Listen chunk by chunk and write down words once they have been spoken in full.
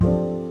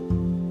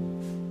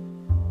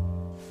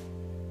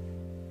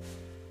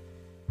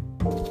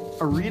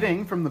A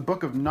reading from the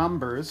book of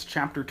Numbers,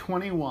 chapter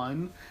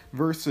 21,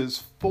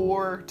 verses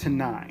 4 to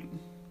 9.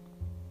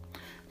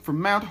 From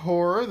Mount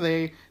Hor,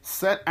 they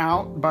set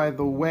out by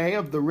the way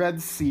of the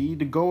Red Sea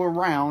to go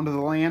around the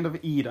land of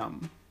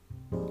Edom.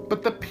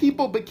 But the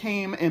people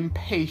became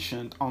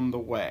impatient on the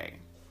way.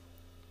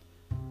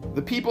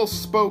 The people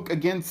spoke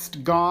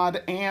against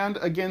God and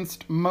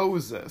against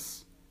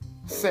Moses,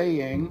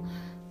 saying,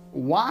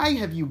 "Why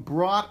have you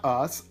brought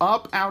us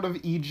up out of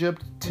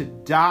Egypt to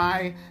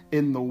die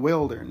in the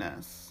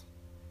wilderness?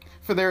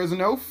 For there is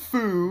no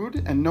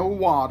food and no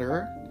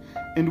water,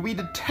 and we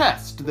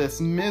detest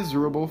this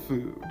miserable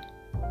food."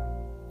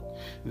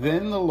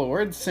 Then the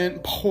Lord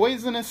sent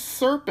poisonous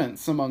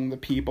serpents among the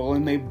people,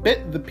 and they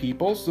bit the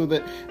people so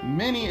that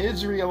many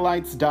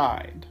Israelites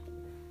died.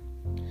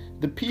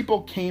 The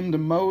people came to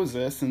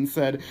Moses and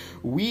said,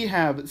 "We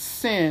have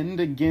sinned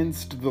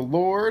against the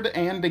Lord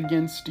and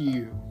against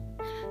you.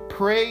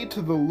 Pray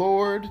to the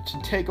Lord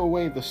to take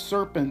away the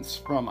serpents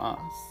from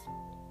us."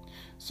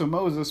 So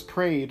Moses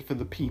prayed for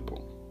the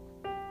people.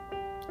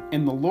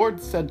 And the Lord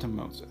said to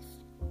Moses,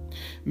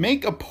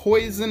 "Make a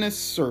poisonous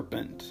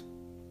serpent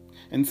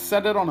and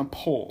set it on a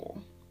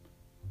pole,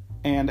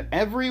 and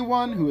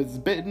everyone who is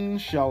bitten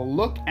shall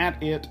look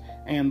at it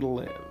and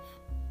live."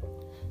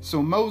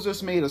 So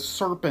Moses made a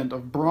serpent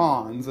of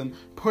bronze and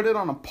put it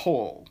on a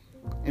pole.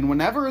 And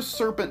whenever a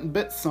serpent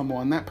bit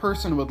someone, that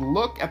person would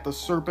look at the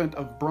serpent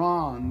of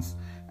bronze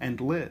and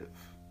live.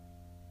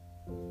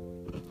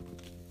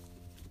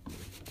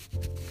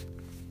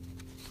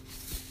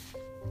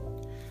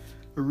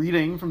 A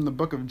reading from the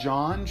book of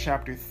John,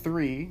 chapter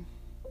 3,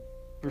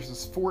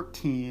 verses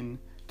 14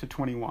 to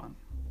 21.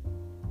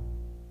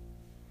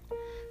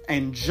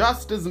 And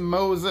just as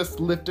Moses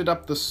lifted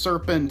up the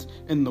serpent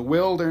in the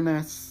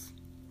wilderness,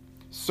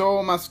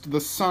 so must the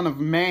Son of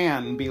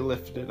Man be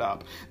lifted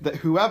up, that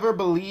whoever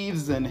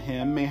believes in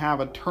him may have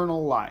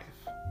eternal life.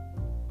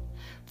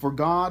 For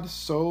God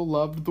so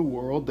loved the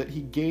world that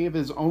he gave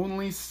his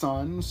only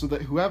Son, so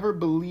that whoever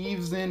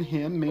believes in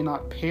him may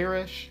not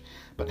perish,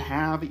 but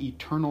have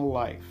eternal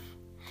life.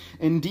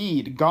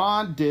 Indeed,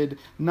 God did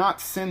not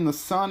send the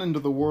Son into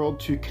the world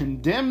to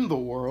condemn the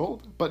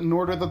world, but in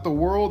order that the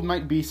world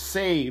might be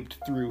saved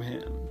through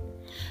him.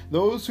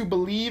 Those who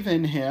believe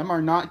in him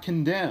are not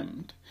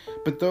condemned,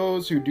 but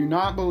those who do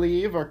not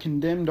believe are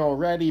condemned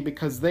already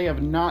because they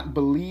have not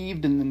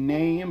believed in the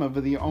name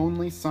of the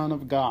only Son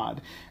of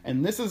God.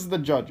 And this is the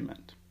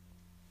judgment,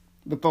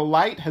 that the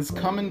light has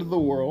come into the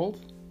world,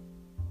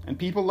 and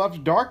people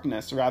loved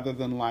darkness rather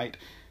than light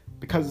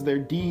because their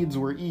deeds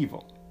were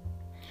evil.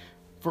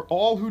 For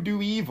all who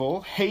do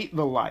evil hate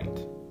the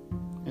light,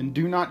 and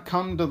do not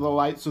come to the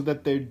light so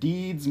that their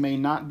deeds may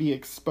not be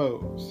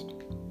exposed.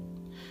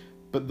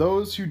 But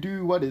those who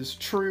do what is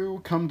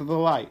true come to the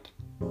light,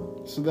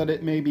 so that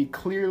it may be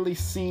clearly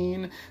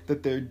seen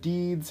that their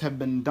deeds have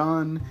been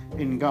done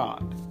in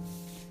God.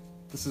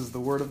 This is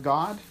the word of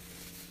God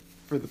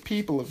for the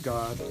people of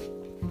God.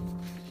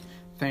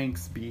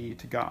 Thanks be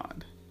to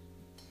God.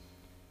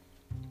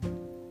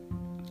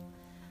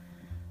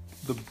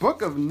 The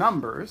book of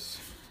Numbers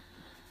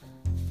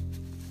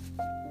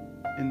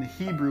in the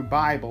Hebrew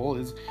Bible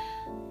is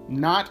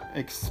not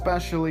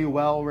especially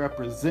well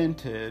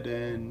represented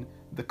in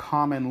the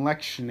common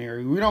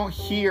lectionary. We don't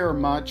hear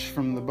much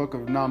from the book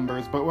of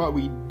Numbers, but what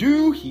we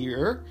do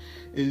hear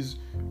is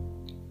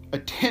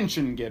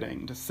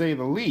attention-getting, to say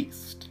the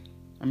least.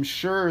 I'm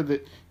sure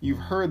that you've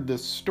heard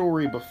this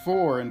story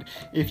before, and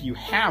if you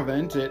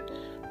haven't, it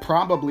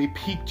probably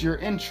piqued your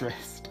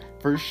interest,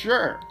 for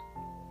sure.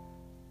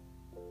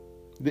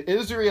 The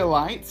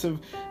Israelites have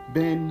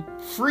been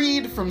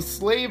freed from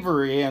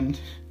slavery, and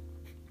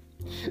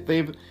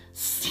they've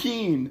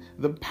seen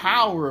the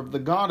power of the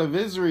God of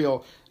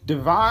Israel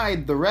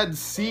divide the Red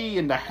Sea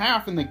into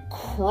half, and they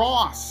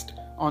crossed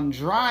on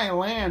dry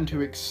land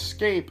to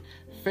escape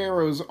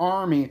Pharaoh's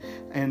army,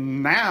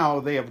 and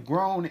now they have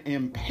grown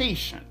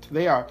impatient.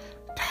 They are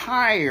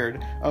tired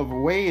of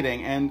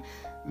waiting, and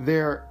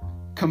they're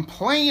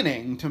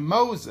complaining to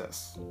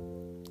Moses,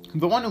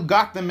 the one who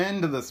got them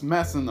into this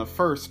mess in the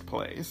first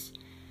place.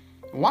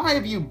 "Why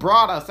have you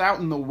brought us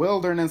out in the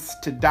wilderness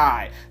to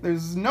die?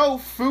 There's no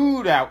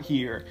food out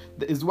here,"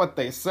 is what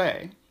they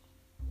say.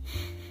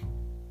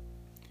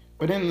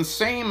 But in the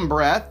same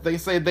breath, they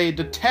say they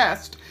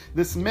detest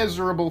this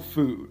miserable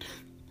food.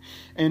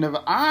 And if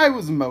I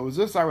was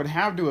Moses, I would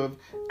have to have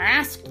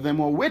asked them,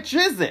 well, which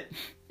is it?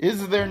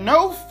 Is there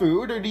no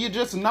food, or do you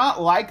just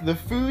not like the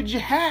food you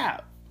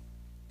have?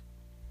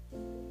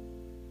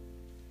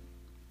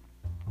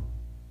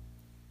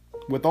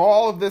 With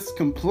all of this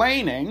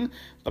complaining,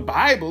 the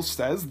Bible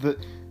says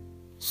that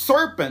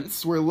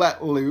serpents were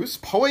let loose,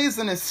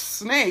 poisonous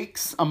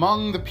snakes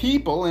among the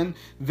people, and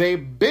they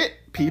bit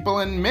people,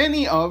 and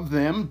many of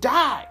them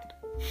died.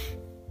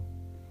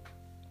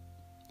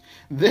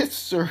 This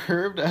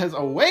served as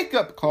a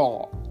wake-up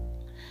call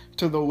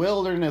to the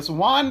wilderness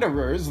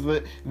wanderers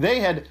that they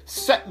had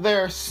set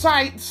their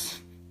sights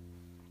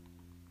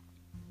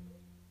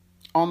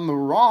on the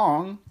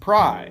wrong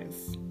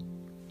prize.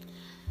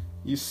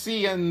 You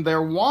see, in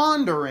their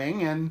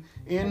wandering and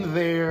in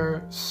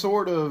their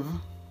sort of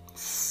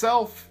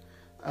self-caused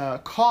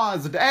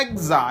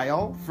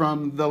exile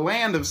from the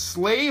land of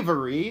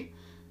slavery,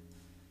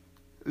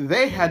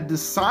 they had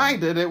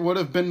decided it would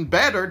have been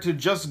better to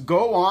just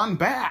go on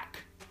back,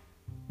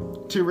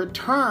 to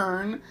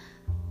return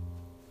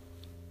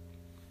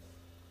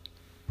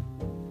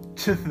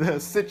to the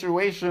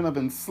situation of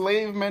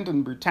enslavement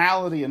and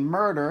brutality and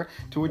murder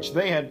to which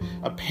they had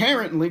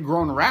apparently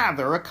grown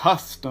rather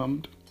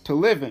accustomed to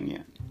living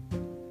in.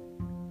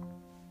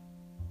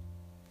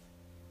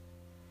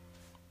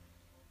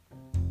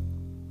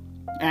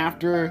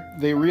 After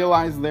they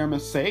realize their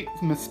mistake,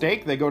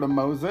 they go to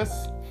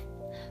Moses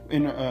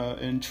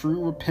in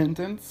true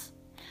repentance.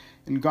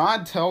 And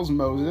God tells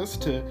Moses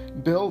to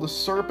build a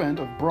serpent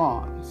of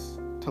bronze,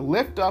 to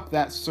lift up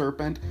that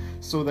serpent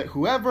so that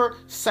whoever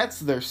sets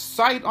their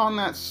sight on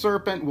that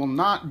serpent will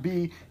not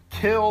be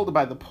killed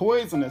by the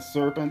poisonous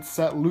serpent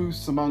set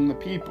loose among the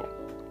people.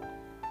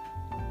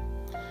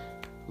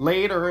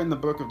 Later in the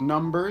book of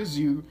Numbers,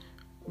 you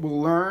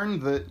will learn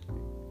that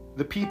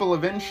the people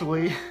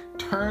eventually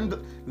turned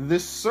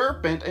this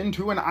serpent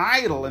into an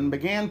idol and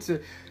began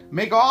to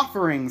make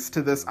offerings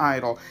to this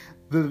idol.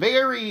 The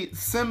very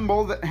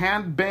symbol that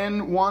had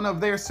been one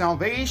of their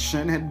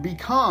salvation had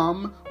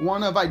become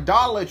one of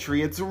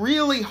idolatry. It's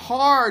really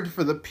hard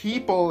for the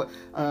people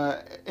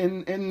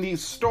in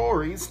these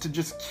stories to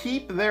just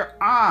keep their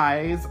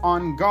eyes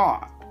on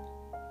God.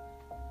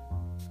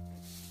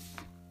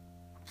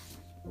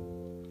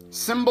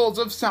 Symbols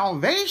of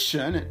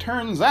salvation, it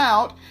turns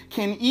out,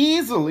 can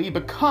easily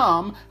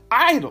become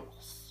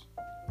idols.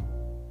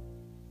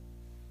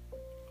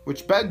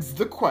 Which begs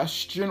the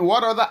question,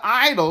 what are the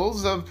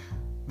idols of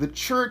the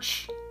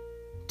church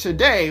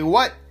today?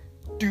 What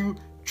do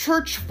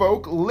church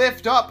folk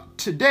lift up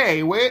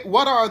today?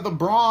 What are the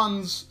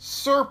bronze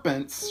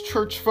serpents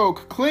church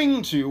folk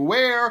cling to?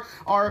 Where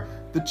are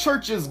the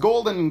church's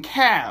golden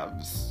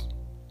calves?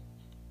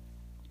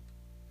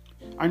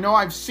 I know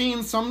I've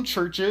seen some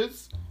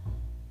churches,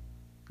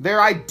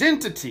 their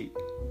identity,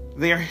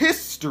 their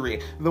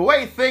history, the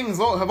way things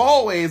have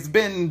always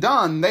been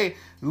done, they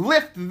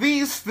lift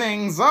these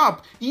things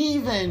up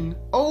even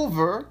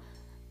over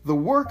the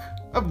work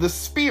of the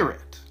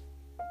Spirit.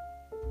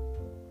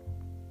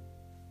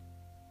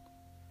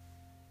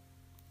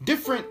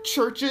 Different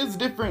churches,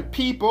 different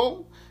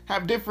people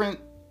have different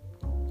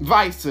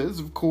vices,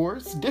 of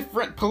course,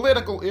 different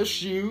political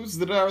issues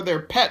that are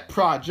their pet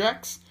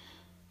projects.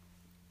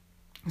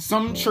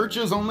 Some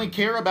churches only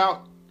care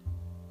about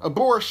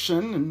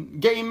abortion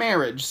and gay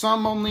marriage.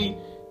 Some only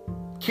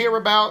care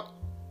about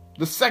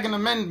the Second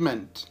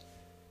Amendment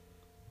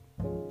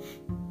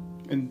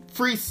and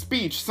free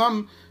speech.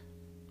 Some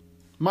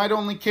might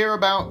only care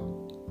about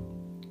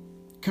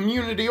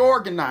community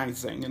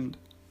organizing and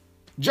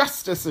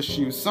justice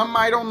issues. Some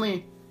might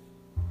only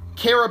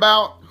care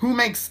about who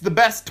makes the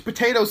best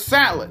potato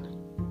salad.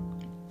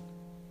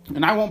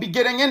 And I won't be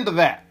getting into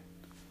that.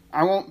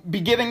 I won't be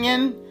getting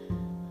in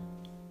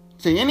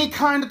to any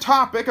kind of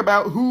topic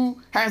about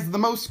who has the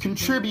most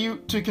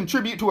contribute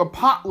to a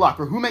potluck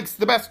or who makes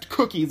the best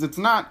cookies. It's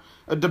not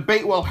a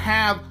debate we'll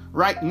have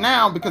right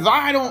now because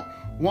I don't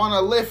want to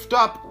lift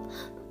up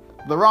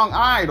the wrong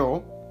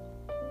idol.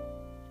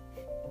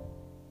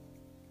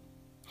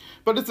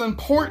 But it's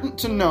important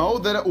to know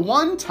that at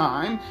one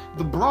time,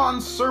 the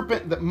bronze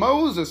serpent that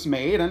Moses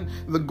made and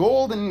the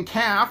golden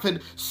calf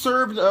had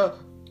served a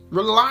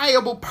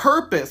reliable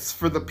purpose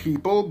for the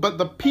people, but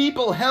the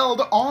people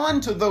held on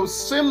to those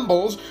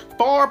symbols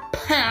far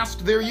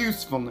past their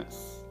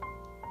usefulness.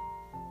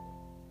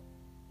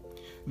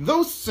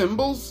 Those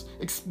symbols,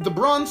 the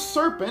bronze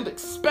serpent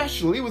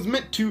especially, was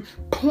meant to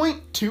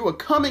point to a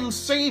coming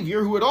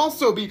Savior who would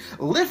also be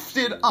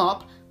lifted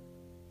up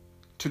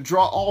to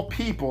draw all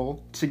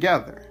people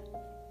together.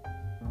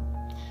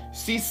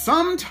 See,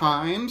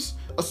 sometimes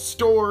a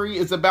story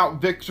is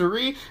about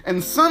victory,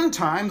 and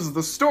sometimes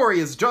the story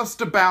is just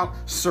about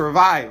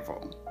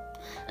survival.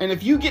 And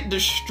if you get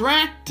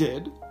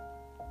distracted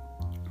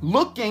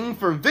looking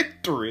for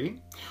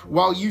victory,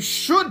 while you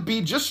should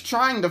be just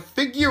trying to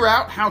figure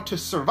out how to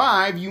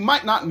survive, you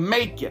might not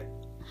make it.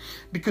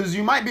 Because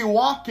you might be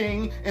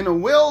walking in a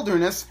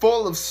wilderness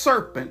full of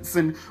serpents,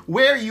 and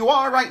where you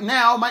are right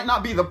now might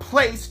not be the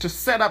place to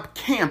set up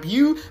camp.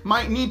 You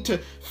might need to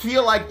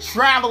feel like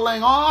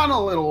traveling on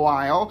a little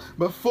while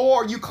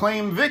before you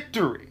claim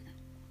victory.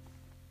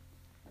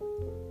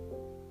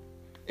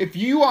 If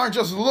you are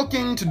just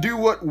looking to do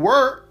what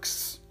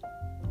works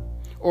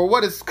or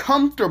what is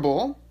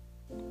comfortable,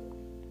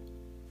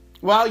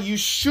 while you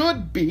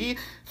should be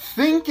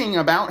thinking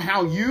about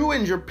how you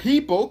and your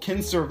people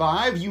can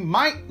survive, you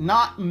might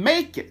not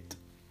make it.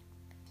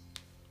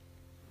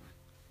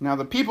 Now,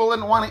 the people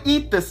didn't want to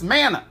eat this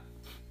manna.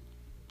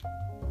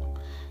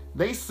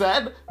 They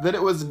said that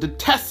it was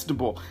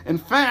detestable. In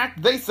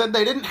fact, they said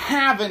they didn't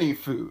have any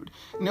food.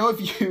 Now,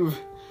 if you've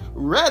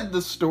read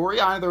the story,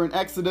 either in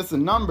Exodus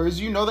and Numbers,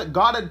 you know that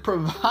God had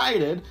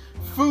provided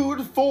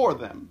food for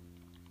them.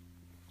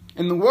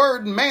 And the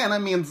word manna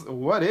means,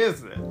 what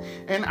is it?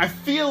 And I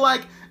feel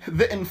like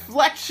the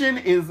inflection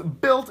is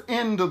built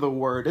into the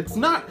word. It's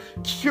not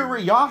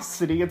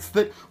curiosity, it's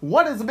that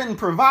what has been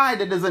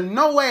provided is in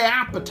no way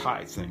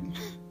appetizing.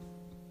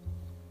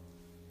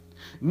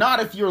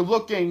 Not if you're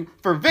looking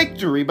for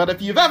victory, but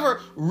if you've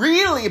ever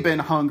really been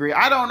hungry.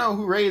 I don't know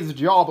who raised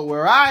y'all, but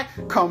where I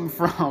come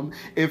from,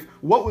 if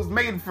what was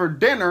made for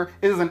dinner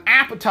isn't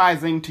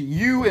appetizing to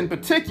you in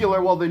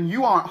particular, well, then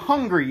you aren't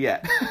hungry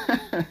yet.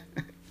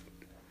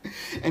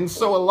 And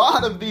so a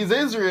lot of these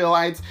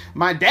Israelites,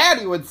 my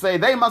daddy would say,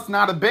 they must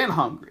not have been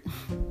hungry.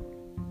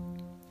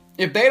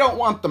 If they don't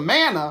want the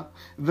manna,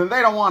 then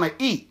they don't want to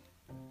eat.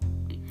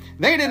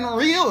 They didn't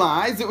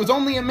realize it was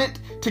only meant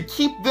to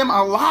keep them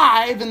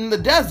alive in the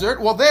desert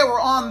while they were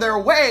on their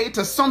way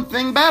to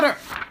something better.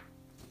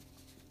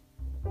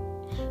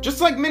 Just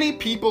like many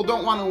people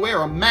don't want to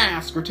wear a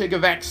mask or take a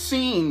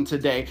vaccine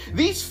today,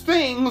 these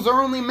things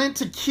are only meant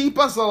to keep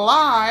us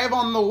alive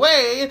on the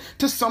way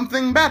to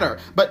something better.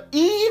 But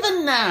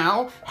even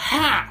now,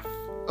 half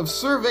of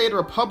surveyed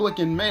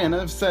Republican men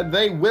have said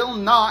they will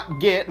not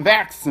get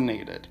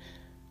vaccinated.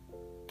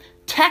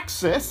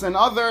 Texas and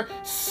other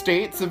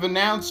states have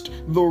announced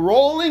the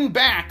rolling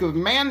back of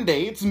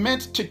mandates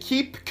meant to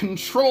keep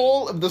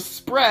control of the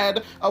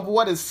spread of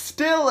what is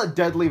still a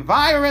deadly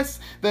virus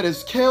that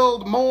has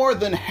killed more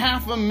than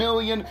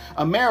 500,000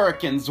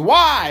 Americans.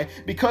 Why?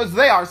 Because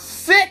they are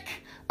sick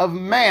of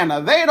manna.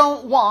 They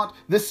don't want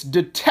this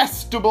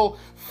detestable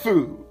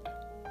food.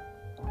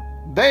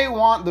 They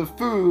want the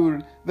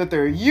food that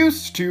they're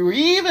used to,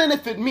 even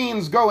if it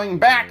means going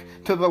back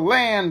to the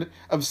land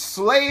of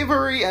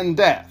slavery and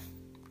death.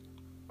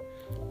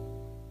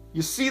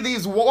 You see,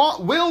 these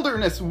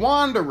wilderness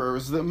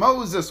wanderers that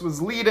Moses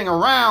was leading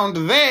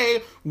around,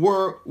 they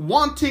were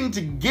wanting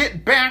to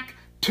get back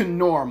to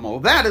normal.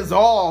 That is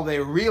all they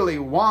really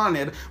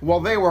wanted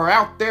while they were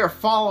out there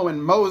following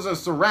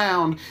Moses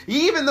around.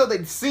 Even though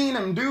they'd seen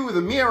him do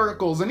the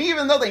miracles, and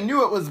even though they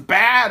knew it was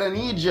bad in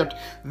Egypt,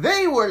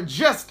 they were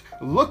just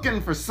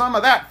looking for some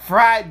of that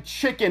fried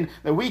chicken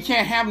that we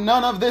can't have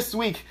none of this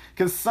week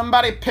because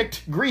somebody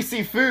picked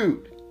greasy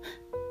food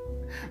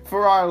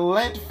for our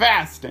Lent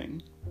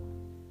fasting.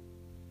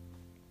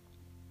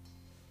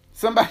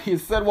 Somebody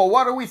said, well,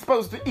 what are we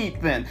supposed to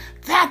eat then?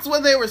 That's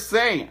what they were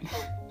saying.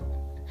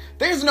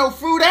 There's no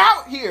food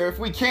out here if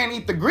we can't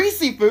eat the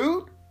greasy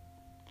food.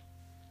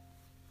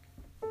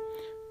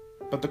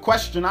 But the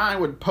question I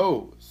would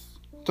pose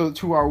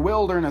to our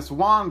wilderness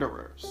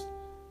wanderers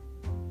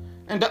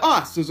and to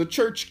us as a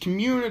church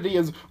community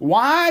is,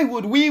 why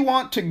would we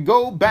want to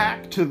go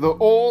back to the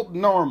old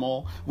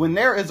normal when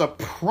there is a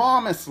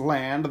promised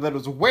land that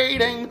is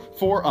waiting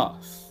for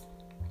us?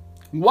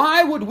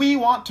 Why would we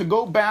want to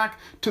go back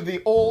to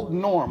the old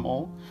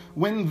normal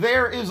when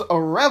there is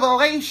a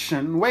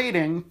revelation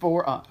waiting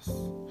for us?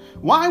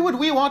 Why would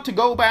we want to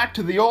go back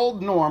to the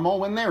old normal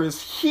when there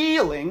is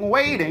healing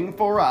waiting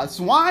for us?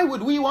 Why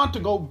would we want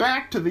to go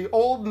back to the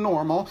old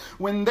normal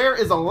when there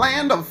is a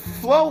land of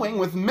flowing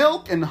with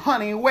milk and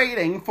honey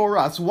waiting for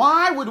us?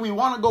 Why would we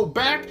want to go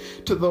back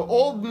to the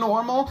old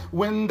normal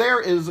when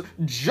there is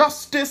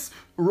justice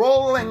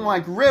rolling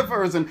like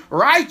rivers and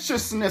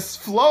righteousness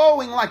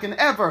flowing like an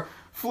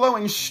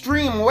ever-flowing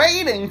stream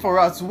waiting for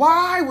us?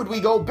 Why would we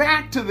go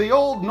back to the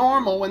old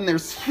normal when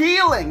there's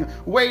healing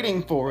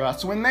waiting for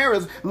us, when there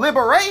is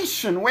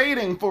liberation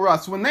waiting for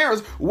us, when there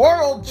is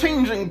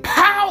world-changing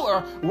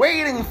power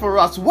waiting for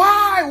us?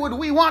 Why would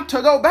we want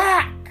to go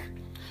back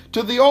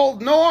to the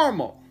old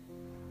normal?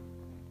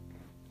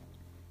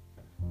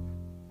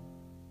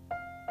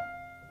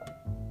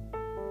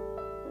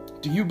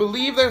 Do you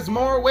believe there's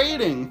more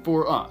waiting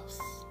for us?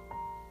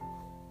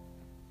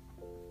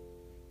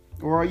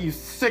 Or are you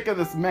sick of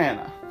this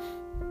manna?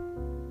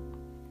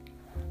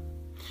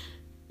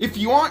 If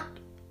you aren't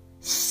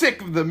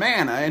sick of the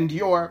manna and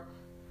you're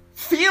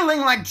feeling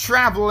like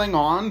traveling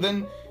on,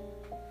 then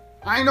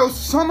I know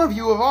some of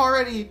you have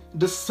already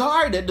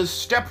decided to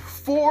step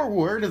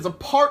forward as a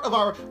part of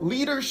our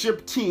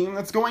leadership team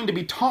that's going to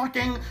be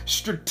talking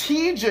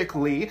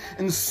strategically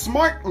and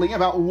smartly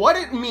about what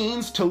it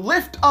means to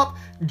lift up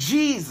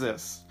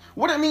Jesus.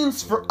 What it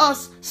means for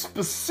us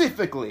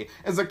specifically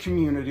as a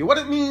community. What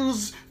it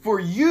means for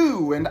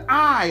you and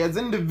I as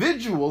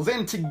individuals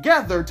and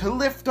together to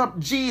lift up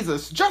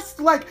Jesus. Just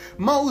like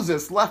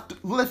Moses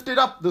lifted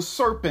up the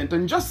serpent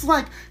and just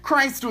like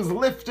Christ was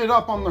lifted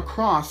up on the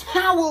cross,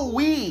 how will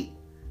we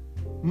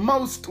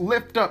most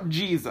lift up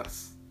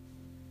Jesus?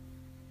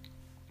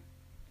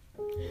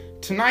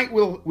 Tonight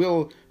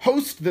we'll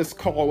host this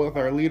call with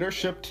our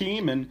leadership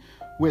team and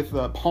with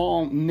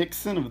Paul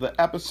Nixon of the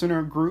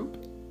Epicenter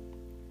Group.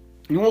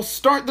 And we'll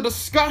start the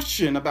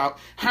discussion about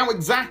how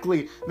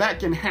exactly that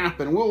can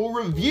happen. We'll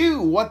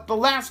review what the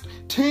last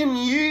 10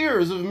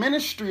 years of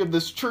ministry of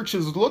this church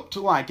has looked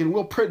like, and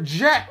we'll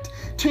project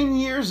 10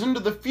 years into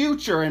the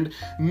future, and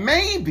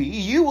maybe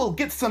you will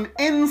get some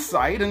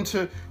insight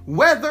into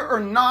whether or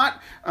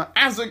not,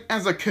 as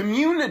a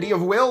community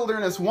of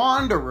wilderness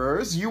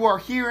wanderers, you are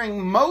hearing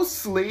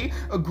mostly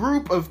a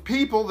group of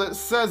people that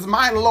says,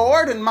 "My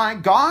Lord and my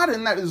God,"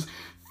 and that is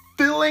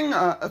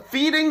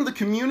feeding the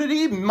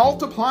community,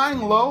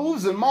 multiplying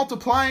loaves and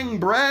multiplying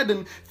bread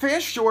and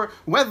fish, or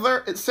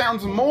whether it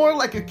sounds more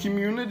like a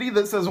community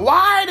that says,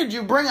 "Why did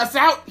you bring us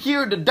out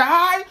here to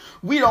die?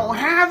 We don't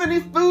have any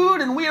food,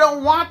 and we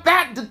don't want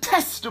that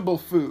detestable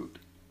food."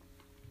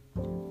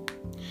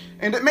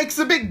 And it makes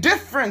a big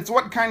difference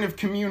what kind of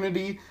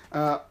community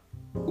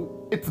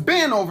it's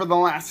been over the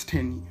last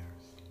 10 years.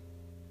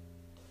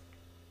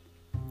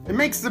 It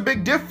makes a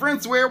big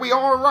difference where we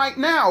are right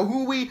now,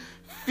 who we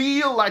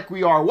feel like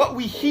we are, what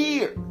we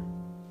hear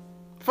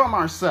from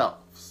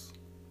ourselves.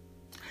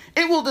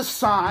 It will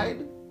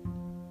decide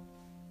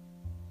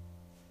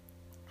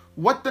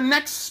what the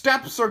next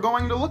steps are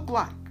going to look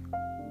like.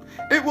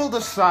 It will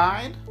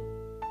decide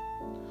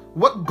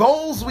what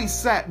goals we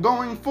set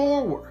going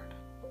forward.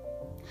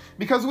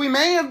 Because we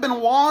may have been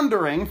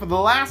wandering for the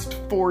last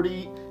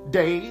 40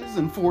 days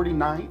and 40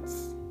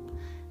 nights.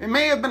 It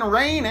may have been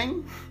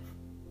raining.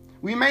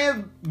 We may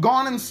have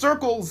gone in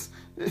circles.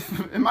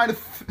 It might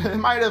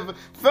have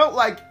felt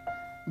like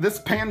this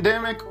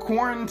pandemic,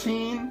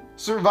 quarantine,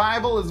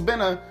 survival has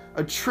been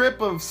a trip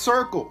of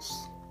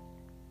circles.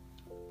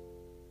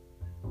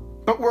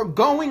 But we're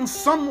going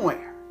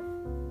somewhere.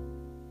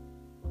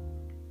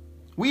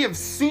 We have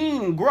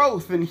seen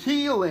growth and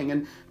healing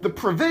and the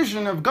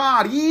provision of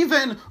God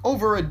even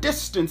over a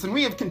distance, and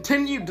we have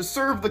continued to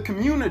serve the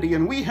community,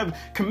 and we have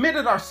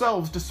committed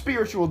ourselves to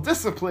spiritual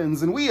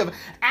disciplines, and we have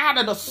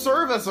added a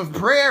service of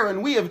prayer,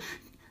 and we have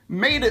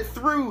made it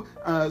through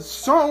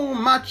so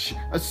much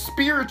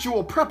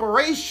spiritual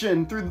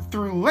preparation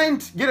through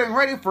Lent, getting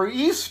ready for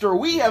Easter.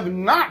 We have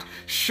not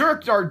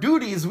shirked our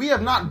duties. We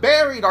have not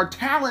buried our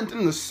talent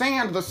in the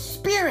sand. The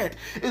Spirit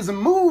is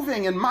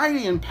moving in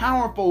mighty and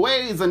powerful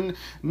ways, and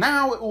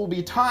now it will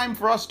be time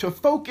for us to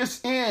focus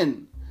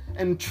in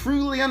and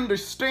truly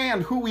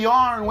understand who we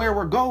are and where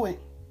we're going.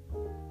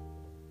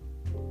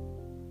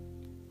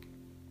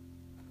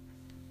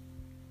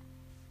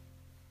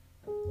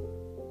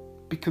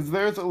 Because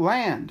there's a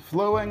land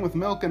flowing with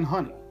milk and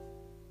honey,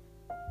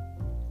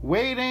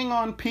 waiting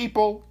on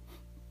people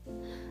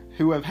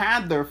who have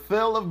had their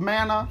fill of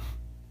manna,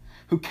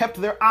 who kept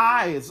their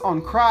eyes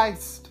on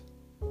Christ,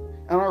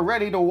 and are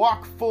ready to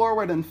walk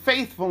forward in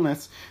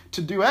faithfulness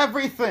to do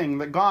everything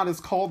that God has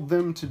called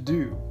them to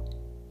do,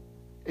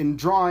 in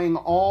drawing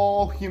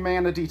all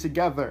humanity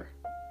together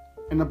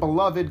in a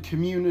beloved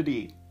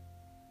community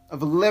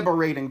of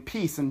liberating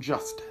peace and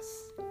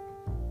justice.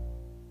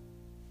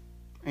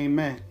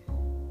 Amen.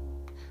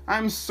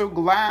 I'm so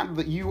glad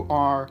that you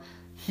are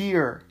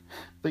here,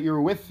 that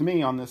you're with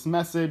me on this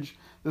message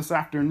this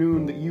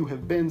afternoon, that you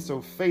have been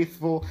so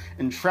faithful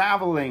in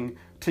traveling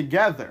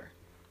together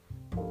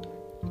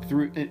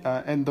through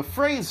and the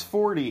phrase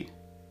 40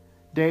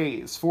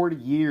 days, 40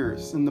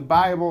 years in the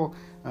Bible,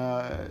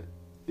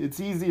 it's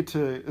easy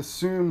to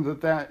assume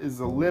that is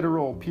a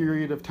literal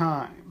period of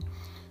time.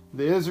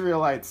 The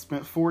Israelites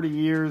spent 40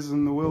 years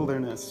in the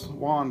wilderness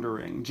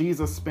wandering.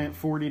 Jesus spent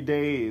 40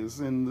 days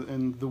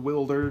in the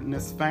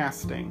wilderness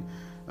fasting.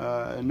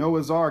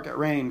 Noah's Ark, it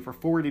rained for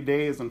 40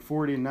 days and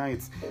 40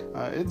 nights.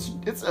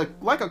 It's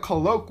like a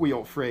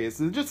colloquial phrase.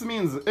 It just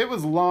means it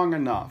was long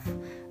enough.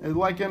 It's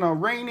like in a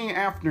rainy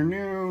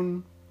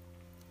afternoon,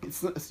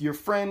 your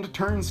friend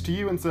turns to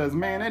you and says,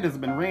 "Man, it has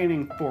been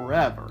raining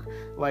forever."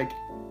 Like,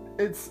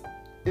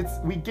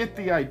 we get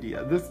the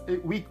idea.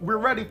 We're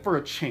ready for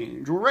a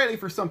change. We're ready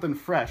for something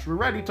fresh. We're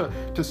ready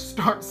to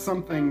start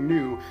something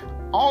new.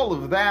 All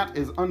of that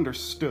is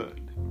understood.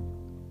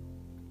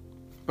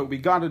 But we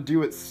got to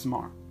do it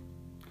smart.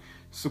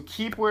 So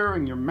keep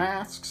wearing your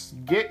masks.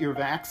 Get your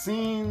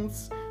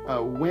vaccines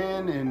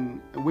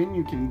when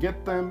you can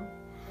get them.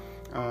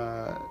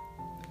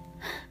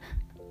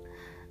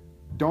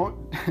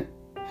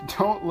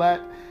 Don't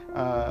let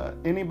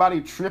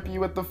anybody trip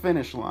you at the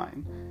finish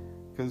line.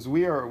 Because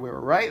we're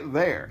right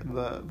there.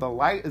 The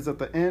light is at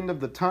the end of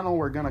the tunnel.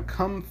 We're going to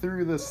come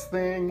through this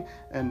thing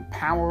in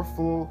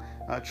powerful,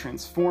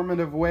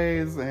 transformative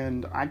ways,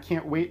 and I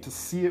can't wait to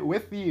see it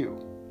with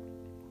you.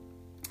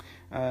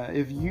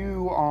 If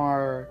you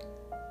are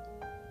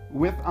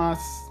with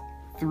us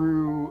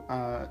through,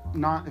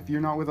 if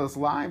you're not with us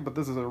live, but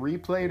this is a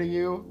replay to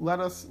you,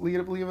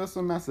 leave us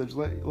a message.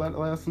 Let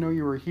us know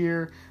you were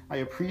here. I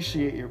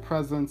appreciate your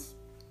presence.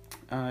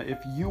 If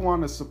you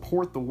want to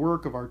support the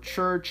work of our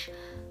church,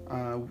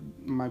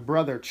 my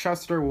brother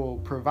Chester will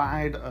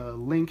provide a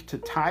link to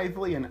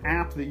Tithely, an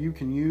app that you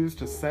can use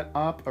to set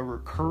up a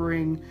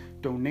recurring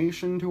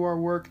donation to our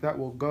work that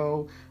will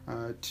go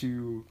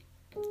to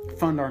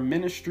fund our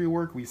ministry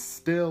work. We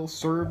still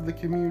serve the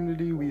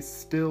community. We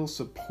still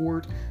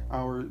support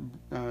our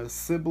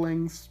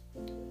siblings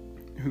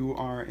who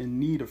are in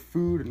need of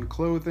food and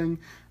clothing.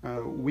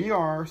 We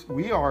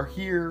are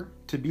here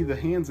to be the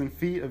hands and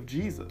feet of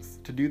Jesus.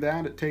 To do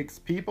that, it takes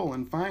people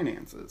and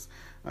finances.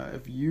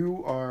 If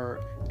you are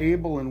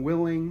able and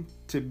willing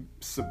to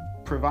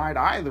provide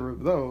either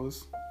of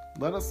those,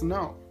 let us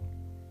know.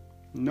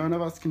 None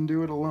of us can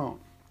do it alone.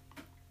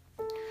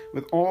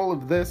 With all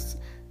of this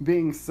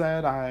being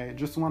said, I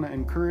just want to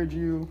encourage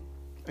you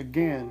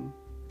again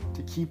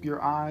to keep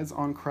your eyes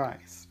on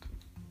Christ.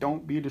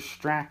 Don't be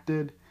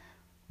distracted.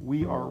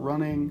 We are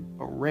running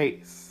a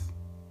race.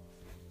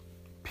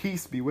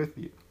 Peace be with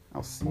you.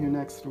 I'll see you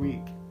next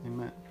week.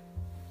 Amen.